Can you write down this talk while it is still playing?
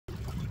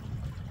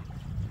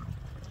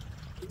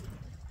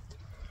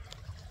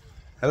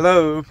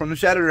Hello from the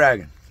Shadow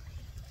Dragon.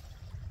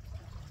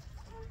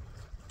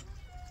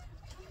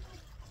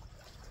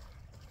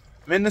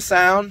 I'm in the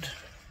sound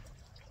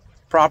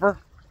proper,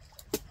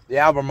 the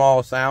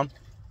Albemarle sound,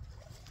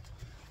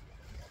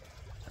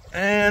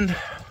 and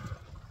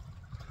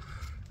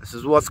this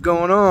is what's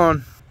going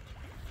on.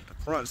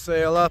 Front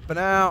sail up and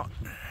out.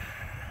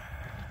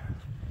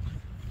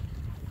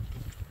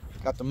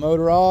 Got the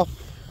motor off.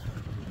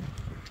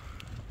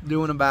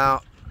 Doing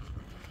about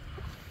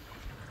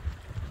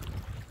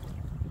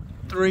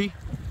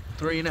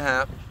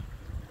 3.5.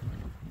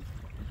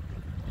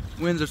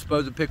 Winds are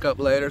supposed to pick up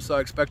later, so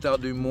I expect I'll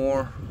do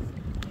more.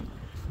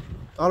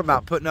 Thought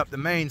about putting up the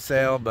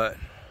mainsail, but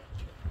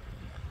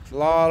it's a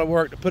lot of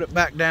work to put it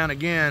back down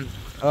again,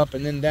 up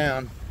and then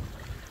down,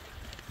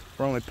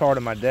 for only part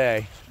of my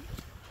day.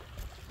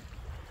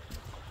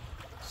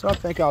 So I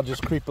think I'll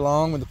just creep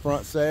along with the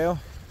front sail.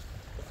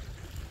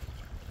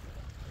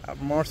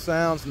 Albemarle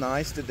sounds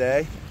nice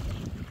today.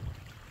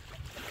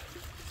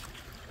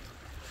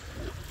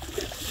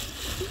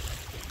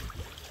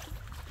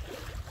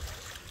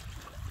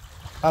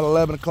 About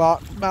 11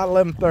 o'clock, about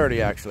 11:30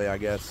 actually, I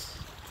guess.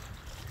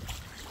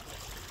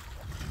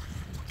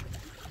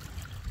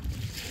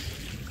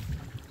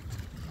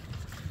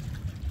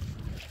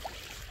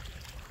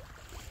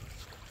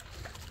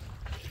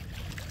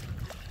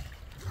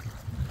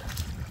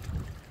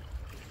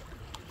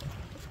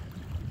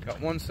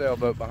 Got one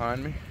sailboat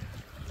behind me.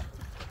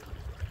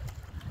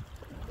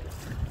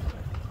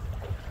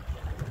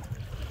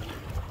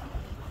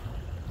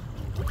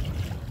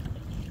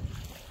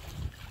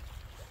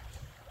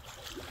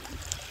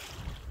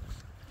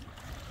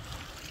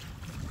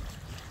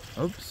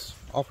 Oops,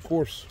 off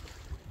course.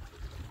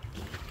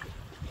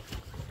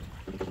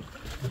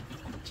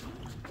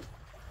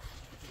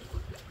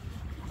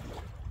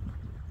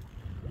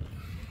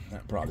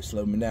 That probably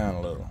slowed me down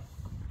a little.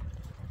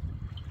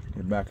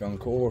 Get back on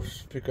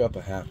course, pick up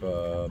a half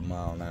a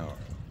mile an hour.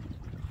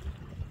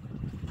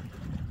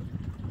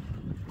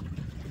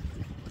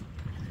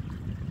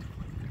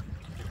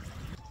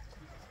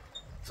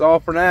 That's all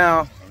for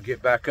now. I'll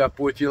get back up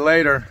with you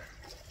later.